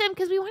trust him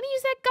because we want to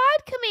use that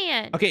God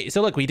command. Okay,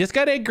 so look, we just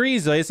got to agree,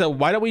 Zoe. So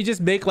why don't we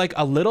just make like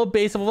a little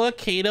base of a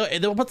volcano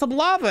and then we'll put some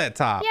lava at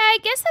top? Yeah, I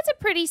guess guess that's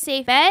a pretty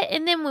safe bet.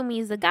 And then when we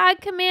use the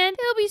God command,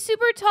 it'll be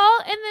super tall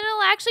and then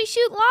it'll actually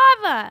shoot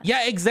lava.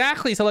 Yeah,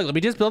 exactly. So look, let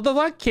me just build the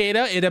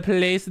volcano and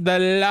place the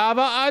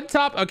lava on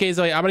top. Okay,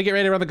 Zoe, I'm gonna get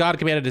ready to run the God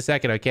command in a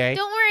second, okay?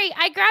 Don't worry,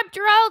 I grabbed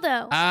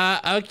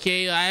Geraldo.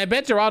 Okay. I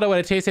bet Geraldo would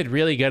have tasted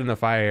really good in the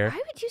fire. Why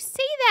would you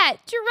say that?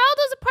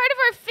 Geraldo's a part of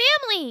our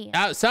family.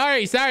 Oh,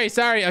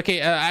 sorry.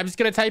 Okay, I'm just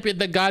gonna type in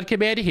the God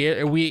command here,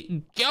 and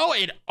we go.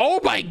 And oh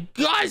my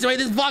gosh, Zoe,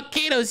 this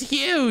volcano's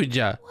huge.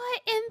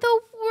 What in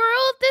the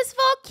world? This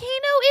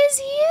volcano is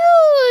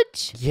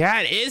huge.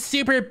 Yeah, it is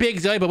super big,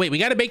 Zoe, but wait, we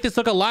gotta make this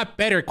look a lot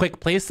better. Quick,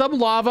 place some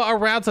lava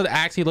around so it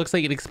actually looks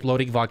like an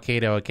exploding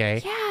volcano,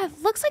 okay? Yeah,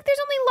 looks like there's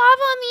only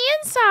lava on the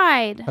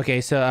inside.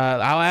 Okay, so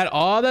I'll add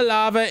all the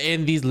lava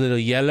in these little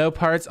yellow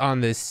parts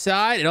on this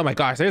side. And oh my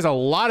gosh, there's a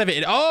lot of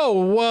it. Oh,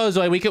 whoa,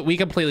 Zoe, we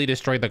completely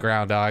destroyed the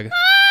ground, dog. I'm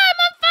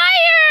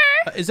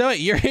on fire. Zoe,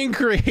 you're in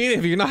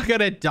creative. You're not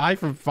gonna die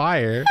from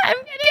fire. I'm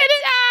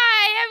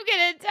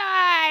gonna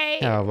die.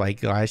 Oh my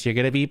gosh, you're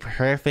gonna be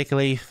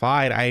perfectly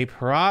fine. I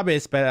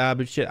promise.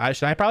 But should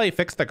I probably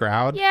fix the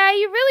ground? Yeah,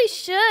 you really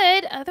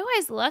should.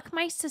 Otherwise, Luck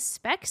might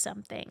suspect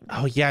something.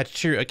 Oh yeah,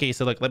 true. Okay,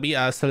 so look, let me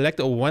select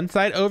one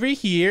side over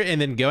here and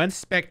then go in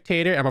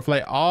spectator. I'm gonna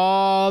fly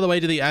all the way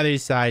to the other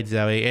side,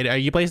 Zoe. And are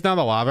you placing down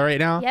the lava right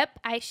now? Yep,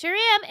 I sure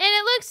am. And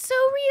it looks so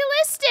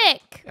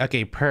realistic.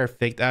 Okay,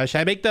 perfect. Should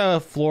I make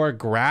the floor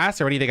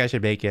grass or what do you think I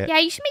should make it? Yeah,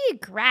 you should make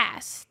it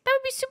grass. That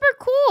would be super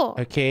cool.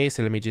 Okay,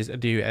 so let me just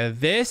do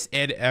this.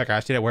 And oh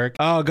gosh, did it work?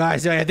 Oh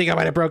gosh, I think I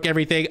might have broke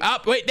everything. Oh,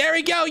 wait, there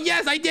we go.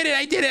 Yes, I did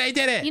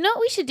it. You know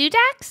what we should do,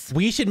 Dax?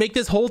 We should make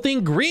this whole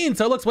thing green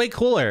so it looks way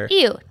cooler.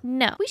 Ew,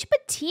 no. We should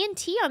put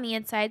TNT on the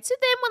inside so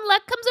then when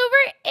Luck comes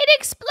over, it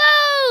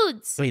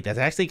explodes. Wait, that's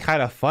actually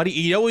kind of funny.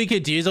 You know what we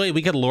could do, Zoe?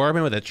 We could lure him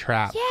in with a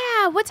trap.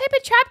 Yeah, what type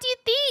of trap do you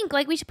think?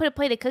 Like we should put a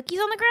plate of cookies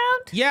on the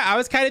ground? Yeah, I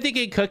was kind of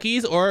thinking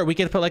cookies, or we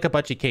could put like a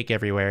bunch of cake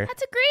everywhere.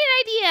 That's a great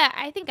idea.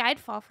 I think I'd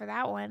fall for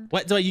that one.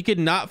 What, Zoe? You could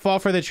not fall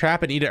for the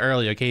trap and eat it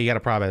early, okay? You gotta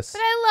promise. But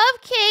I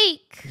love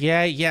cake.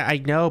 Yeah, I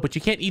know, but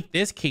you can't eat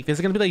this cake. This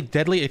is gonna be like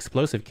deadly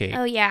explosive cake.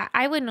 Oh yeah,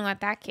 I wouldn't want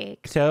that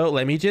cake. So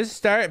let me just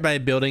start by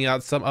building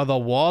out some of the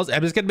walls.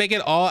 I'm just gonna make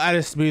it all out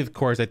of smooth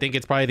quartz. I think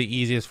it's probably the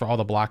easiest for all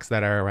the blocks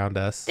that are around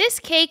us. This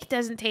cake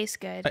doesn't taste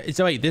good.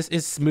 Zoe, this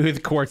is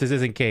smooth quartz. This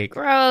isn't cake.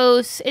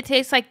 Gross. It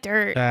tastes like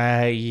dirt.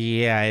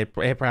 Yeah,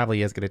 it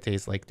probably is gonna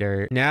taste like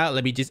dirt. Now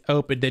let me just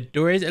open the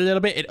doors a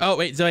little bit. And, oh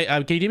wait, Zoe,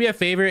 can you do me a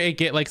favor and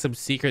get like some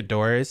secret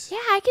doors? Yeah,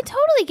 I can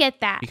totally get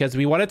that. Because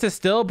we want it to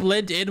still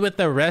blend in with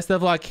the rest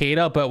of the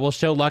volcano, but we'll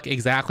show Luck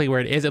exactly where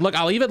it is. And look,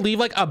 I'll even leave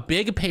like a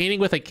big painting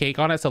with a cake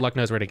on it so Luck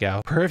knows where to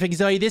go. Perfect,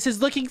 Zoe. This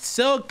is looking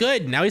so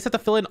good. Now we just have to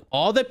fill in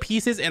all the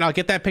pieces and I'll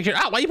get that picture.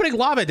 Ah, why are you putting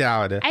lava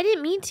down? I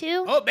didn't mean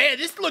to. Oh man,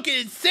 this is looking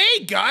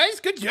insane, guys.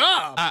 Good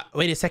job.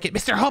 Wait a second.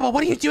 Mr. Hobo,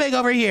 what are you doing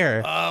over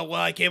here? Well,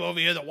 I came over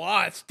here to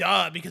watch,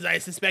 because I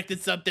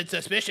suspected something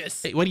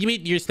suspicious. What do you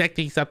mean you're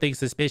expecting something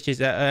suspicious?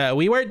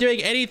 We weren't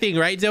doing anything,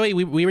 right, Zoe?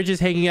 We were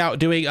just hanging out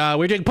doing, we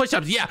were doing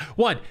push-ups. Yeah,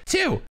 1,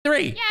 2,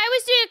 3. Yeah, I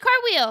was doing a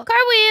cartwheel.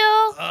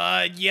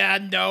 Cartwheel. Yeah,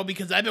 no,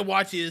 because I've been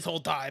watching this whole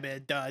time,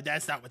 and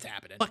that's not what's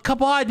happening. But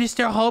come on,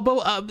 Mr.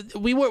 Hobo.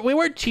 We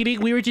weren't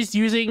cheating. We were just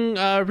using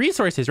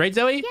resources, right,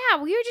 Zoe?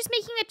 Yeah, we were just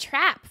making a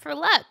trap for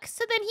Luck,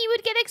 so then he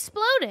would get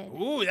exploded.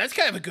 Ooh, that's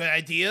kind of a good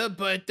idea,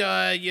 but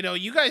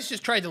you guys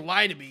just tried to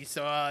lie to me,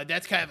 so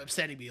that's kind of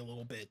upsetting me a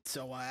little bit.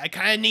 So I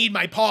kind of need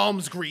my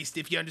palms greased,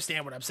 if you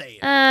understand what I'm saying.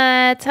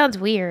 It sounds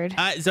weird.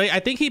 Zoe, I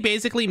think he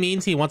basically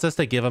means he wants us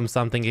to give him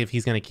something if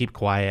he's gonna keep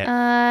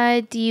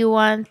quiet. Do you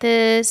want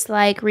this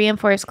like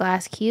reinforced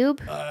glass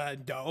cube?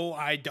 No,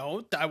 I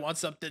don't. I want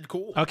something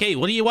cool. Okay,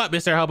 what do you want,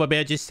 Mr. Hobo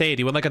Man? Just say it.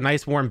 Do you want like a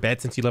nice warm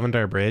bed since you live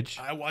under a bridge?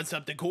 I want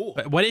something cool.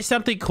 What is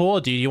something cool,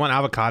 dude? You want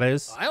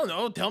avocados? I don't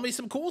know. Tell me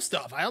some cool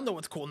stuff. I don't know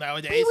what's cool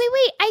nowadays.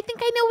 Wait. I think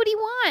I know what he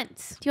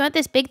wants. Do you want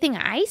this big thing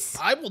of ice?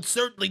 I will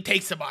certainly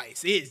take some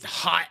ice. It is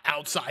hot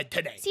outside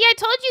today. See, I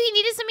told you he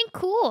needed something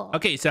cool.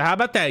 Okay, so how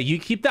about that? You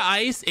keep the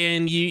ice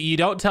and you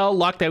don't tell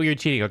Luck that we were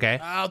cheating, okay?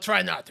 I'll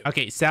try not to.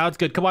 Okay, sounds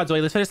good. Come on,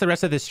 Zoe. Let's finish the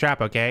rest of this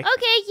trap, okay?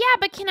 Okay, yeah,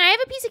 but can I have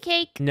a piece of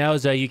cake? No,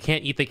 Zoe, you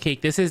can't eat the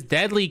cake. This is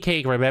deadly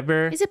cake,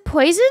 remember? Is it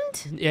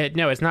poisoned?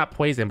 No, it's not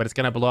poison, but it's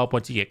gonna blow up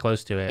once you get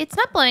close to it. It's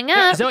not blowing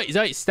up.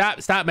 Zoe,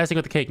 stop messing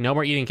with the cake. No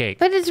more eating cake.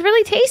 But it's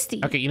really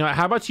tasty. Okay, you know what?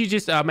 How about you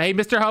just, hey,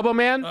 Mr. Hobo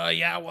Man?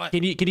 Yeah, what?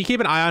 Can you keep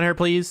an eye on her,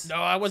 please? No,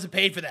 I wasn't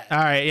paid for that. All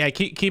right, yeah,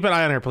 keep an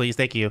eye on her, please.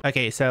 Thank you.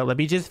 Okay, so let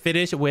me just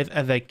finish with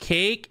the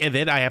cake, and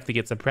then I have to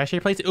get some pressure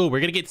plates. Ooh, we're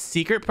gonna get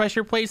secret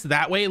pressure plates.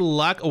 That way,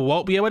 Luck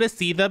won't be able to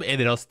see them,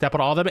 and it'll step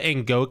on all of them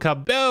and go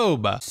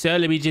kaboom. So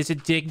let me just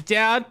dig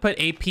down, put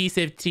a piece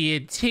of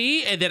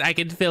TNT, and then I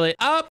can fill it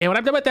up. And when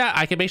I'm done with that,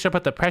 I can make sure to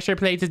put the pressure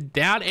plates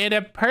down, and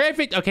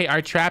perfect. Okay,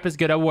 our trap is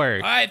gonna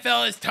work. All right,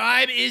 fellas,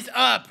 time is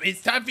up.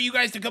 It's time for you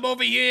guys to come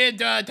over here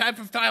and time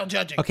for final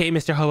judging. Okay,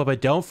 Mr. Hobo,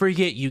 but don't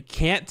forget, you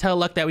can't tell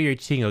Luck that we were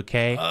cheating, okay?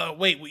 okay?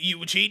 Wait, you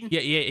were cheating?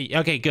 Yeah.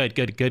 Okay, good,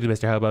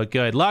 Mr. Hobo.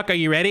 Good. Luck, are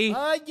you ready?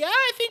 Yeah,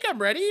 I think I'm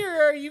ready.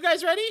 Are you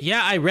guys ready?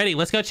 Yeah, I'm ready.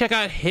 Let's go check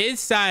out his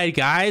side,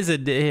 guys.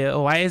 And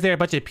why is there a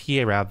bunch of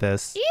pee around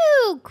this?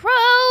 Ew,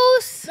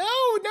 gross.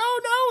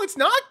 No, it's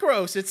not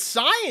gross. It's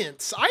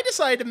science. I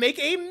decided to make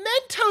a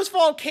Mentos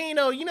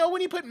volcano. You know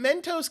when you put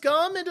Mentos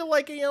gum into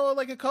like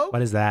a Coke?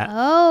 What is that?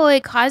 Oh,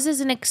 it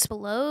causes an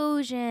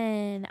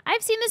explosion.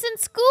 I've seen this in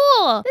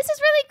school. This is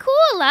really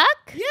cool,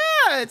 Luck.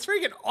 Yeah, it's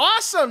freaking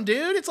awesome,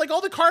 dude. It's like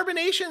all the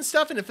carbonation and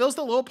stuff, and it fills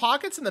the little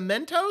pockets in the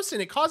Mentos,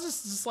 and it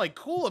causes this like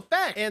cool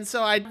effect. And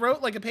so I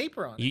wrote like a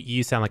paper on it.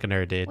 You sound like a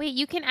nerd, dude. Wait,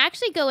 you can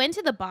actually go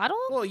into the bottle?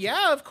 Well,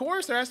 yeah, of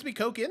course. There has to be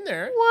Coke in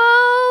there.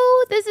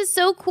 Whoa, this is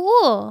so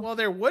cool. Well,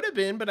 there would have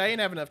been, but I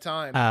didn't have enough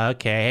time.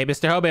 Okay. Hey,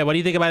 Mr. Hobo, what do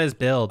you think about his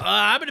build?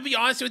 I'm gonna be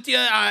honest with you.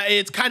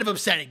 It's kind of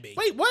upsetting me.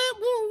 Wait, what?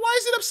 Why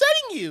is it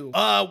upsetting you?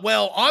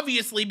 Well,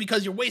 obviously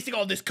because you're wasting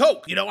all this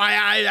Coke. You know,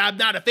 I'm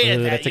not a fan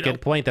of that. That's a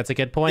good point. That's a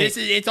good point.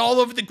 It's all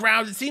over the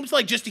ground. It seems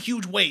like just a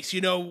huge waste.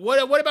 You know,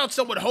 what about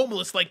someone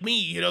homeless like me?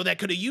 You know, that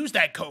could have used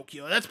that Coke.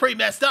 You know, that's pretty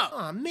messed up.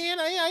 Oh man,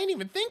 I didn't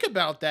even think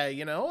about that.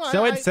 You know,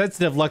 so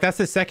insensitive. Look, that's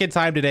the second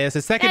time today. It's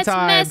the second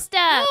time. That's messed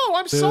up. Oh,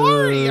 I'm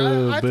sorry.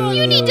 I thought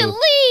you need to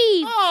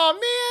leave. Oh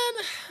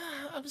man.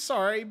 I'm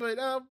sorry, but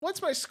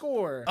what's my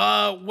score?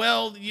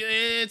 Well,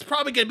 it's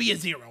probably gonna be a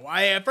 0.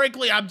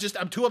 Frankly, I'm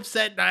too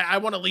upset, and I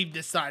want to leave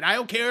this side. I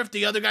don't care if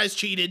the other guys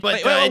cheated, but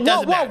it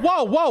doesn't matter.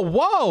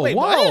 Whoa! Wait,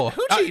 what?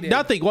 Who cheated?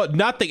 Nothing. What?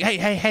 Nothing.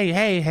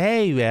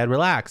 Hey, man,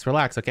 relax,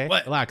 okay?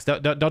 What? Relax.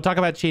 Don't talk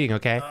about cheating,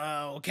 okay?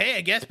 Okay,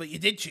 I guess, but you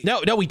did cheat.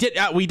 No, we did.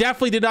 We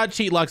definitely did not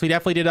cheat, Lux. We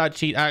definitely did not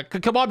cheat.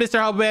 Come on,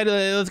 Mr. Hobo, man.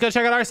 Let's go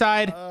check out our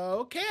side.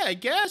 Okay, I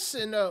guess.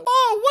 And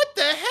oh, what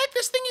the heck?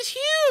 This thing is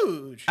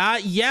huge.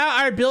 Yeah,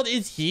 our build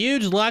is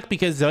huge, Luck,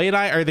 because Zoe and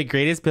I are the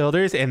greatest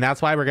builders, and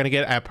that's why we're gonna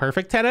get a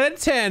perfect 10 out of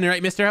 10,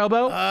 right, Mr.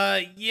 Hobo?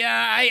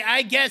 Yeah,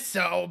 I guess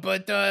so.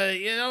 But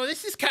you know,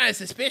 this is kind of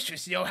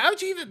suspicious. You know,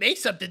 how'd you even make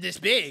something this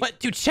big? What,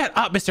 dude? Shut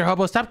up, Mr.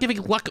 Hobo. Stop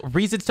giving Luck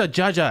reasons to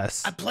judge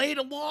us. I played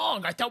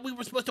along. I thought we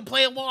were supposed to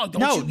play along.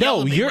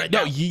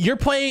 You're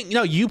playing.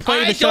 No, you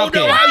play the show. I don't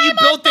know how you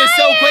built this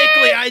so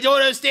quickly. I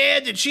don't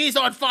understand. And she's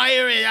on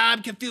fire, and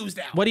I'm confused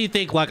now. What do you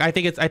think, Luck? I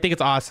think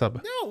it's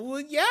awesome. No,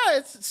 well, yeah,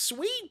 it's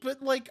sweet,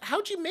 but like,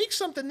 how'd you make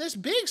something this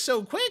big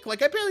so quick?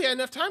 Like, I barely had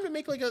enough time to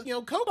make like a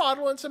Coke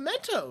bottle and some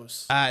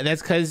Mentos.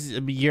 That's because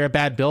you're a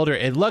bad builder.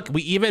 And look,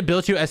 we even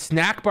built you a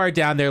snack bar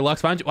down there,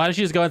 Lux. Why don't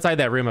you just go inside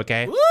that room,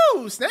 okay?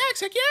 Ooh,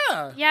 snacks! Heck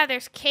yeah! Yeah,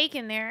 there's cake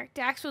in there.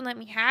 Dax wouldn't let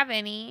me have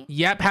any.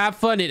 Yep, have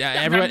fun.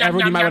 Everyone,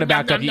 you might want to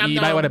back up. You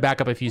might want to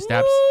back up a few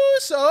steps. Ooh,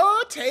 so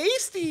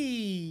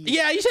tasty!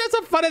 Yeah, you should have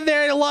some fun in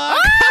there, Luck.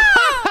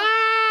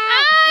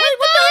 Wait,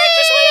 what the heck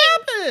just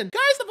happened?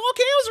 Guys, the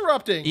volcano's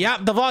erupting. Yeah,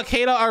 the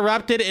volcano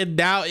erupted, and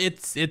now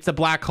it's a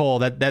black hole.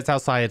 That's how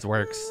science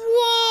works.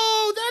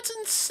 Whoa, that's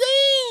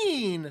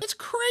insane. It's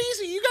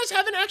crazy. You guys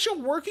have an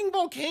actual working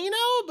volcano?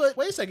 But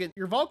wait a second,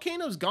 your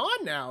volcano's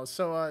gone now.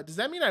 So does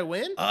that mean I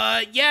win?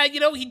 Yeah,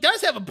 he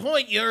does have a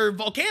point. Your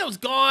volcano's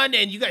gone,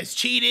 and you guys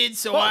cheated.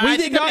 So I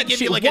think I'm gonna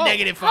give you like a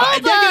 -5.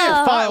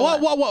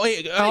 -5. Whoa,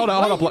 wait, hold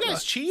up. You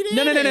guys cheated?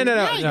 No.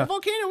 Yeah, your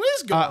volcano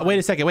is gone. Wait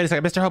a second,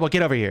 Mr. Hobo,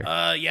 get over here.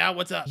 Yeah,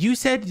 what's up? You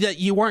said that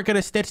you weren't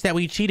gonna stitch that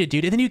we cheated,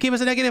 dude, and then you gave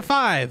us a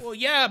 -5. Well,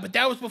 yeah, but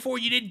that was before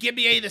you didn't give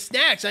me any of the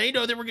snacks. I didn't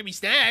know there were gonna be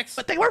snacks.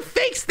 But they were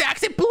fake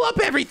snacks. It blew up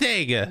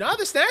everything. No,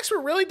 the snacks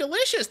were really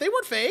delicious. They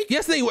weren't fake.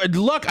 Yes, they were.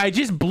 Look, I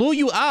just blew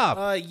you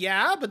up.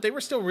 Yeah, but they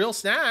were still real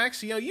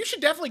snacks. You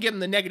should definitely give them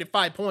the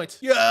 -5 points.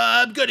 Yeah,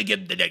 I'm gonna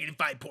give them the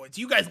 -5 points.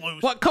 You guys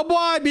lose. What? Come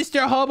on,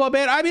 Mr. Hobo,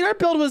 man. I mean, our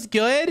build was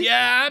good.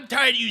 Yeah, I'm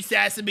tired of you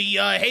sassing me.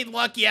 Hey,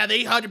 Luck, yeah,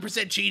 they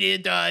 100%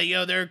 cheated.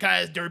 They're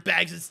kind of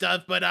dirtbags and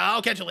stuff, but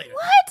I'll catch you later.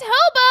 What,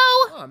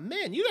 Hobo? Oh,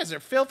 man, you guys are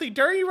filthy,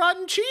 dirty,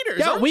 rotten cheaters,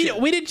 Yeah, aren't we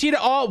you? didn't cheat at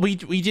all. We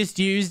just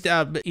used,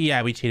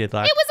 yeah, we cheated,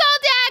 Luck. It was all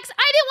Dax.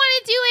 I didn't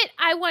want to do it.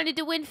 I wanted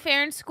to win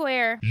fair and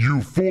square.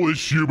 You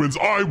foolish humans,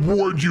 I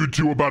warned you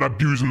two about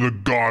abusing the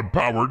god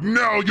power.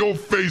 Now you'll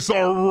face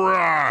our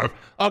wrath.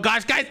 Oh,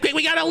 gosh, guys, quick,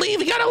 we gotta leave.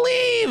 I told you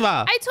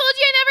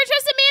I never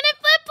trust a man in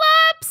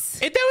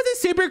flip-flops. If that was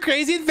a super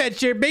crazy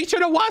adventure, make sure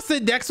to watch the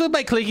next one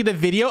by clicking the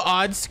video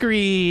on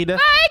screen. Bye,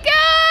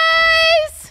 guys.